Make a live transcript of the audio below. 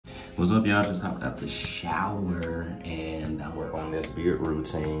What's up, y'all? Just hopped out the shower and I'm working on this beard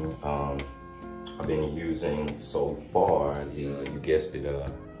routine. I've been using so far the, you guessed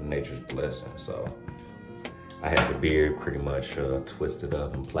it, Nature's Blessing. So I had the beard pretty much twisted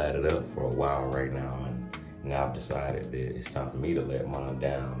up and plaited up for a while right now, and now I've decided that it's time for me to let mine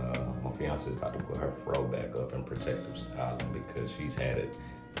down. My fiance's about to put her fro back up in protective styling because she's had it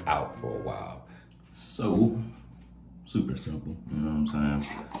out for a while. So super simple, you know what I'm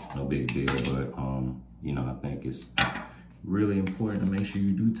saying? No big deal, but you know, I think it's really important to make sure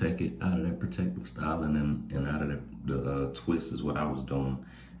you do take it out of that protective styling and out of the twist is what I was doing,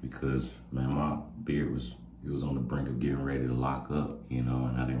 because man, my beard was on the brink of getting ready to lock up, you know,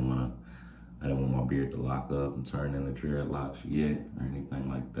 and I didn't want my beard to lock up and turn into dreadlocks yet or anything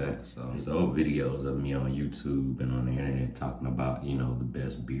like that. So there's old videos of me on YouTube and on the internet talking about, you know, the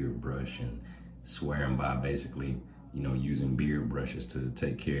best beard brush and swearing by basically, you know, using beard brushes to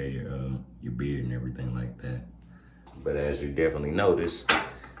take care of your beard and everything like that. But as you definitely notice, I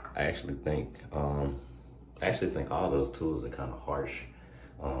actually think all those tools are kind of harsh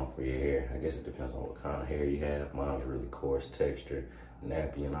for your hair. I guess it depends on what kind of hair you have. Mine's really coarse texture,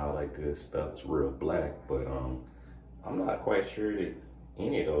 nappy and all that good stuff. It's real black, but I'm not quite sure that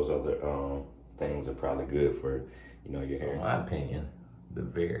any of those other things are probably good for, you know, your hair. In my opinion, the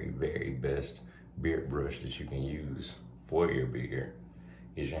very, very best beard brush that you can use for your beard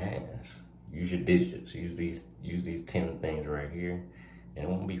is your hands. Use your digits. Use these 10 things right here, and it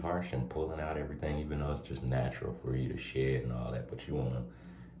won't be harsh in pulling out everything, even though it's just natural for you to shed and all that. But you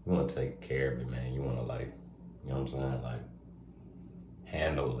wanna take care of it, man. You wanna, like, you know what I'm saying, like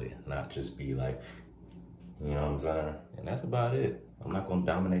handle it, not just be like, you know what I'm saying. And that's about it. I'm not gonna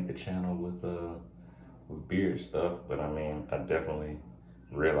dominate the channel with beard stuff, but I mean, I definitely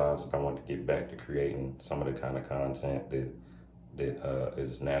realized that I want to get back to creating some of the kind of content that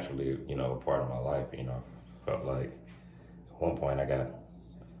is naturally, you know, a part of my life. You know, I felt like at one point I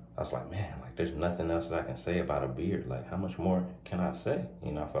was like, man, like there's nothing else that I can say about a beard. Like, how much more can I say?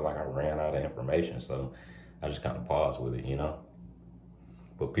 You know, I felt like I ran out of information, so I just kind of paused with it, you know.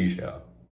 But peace, y'all.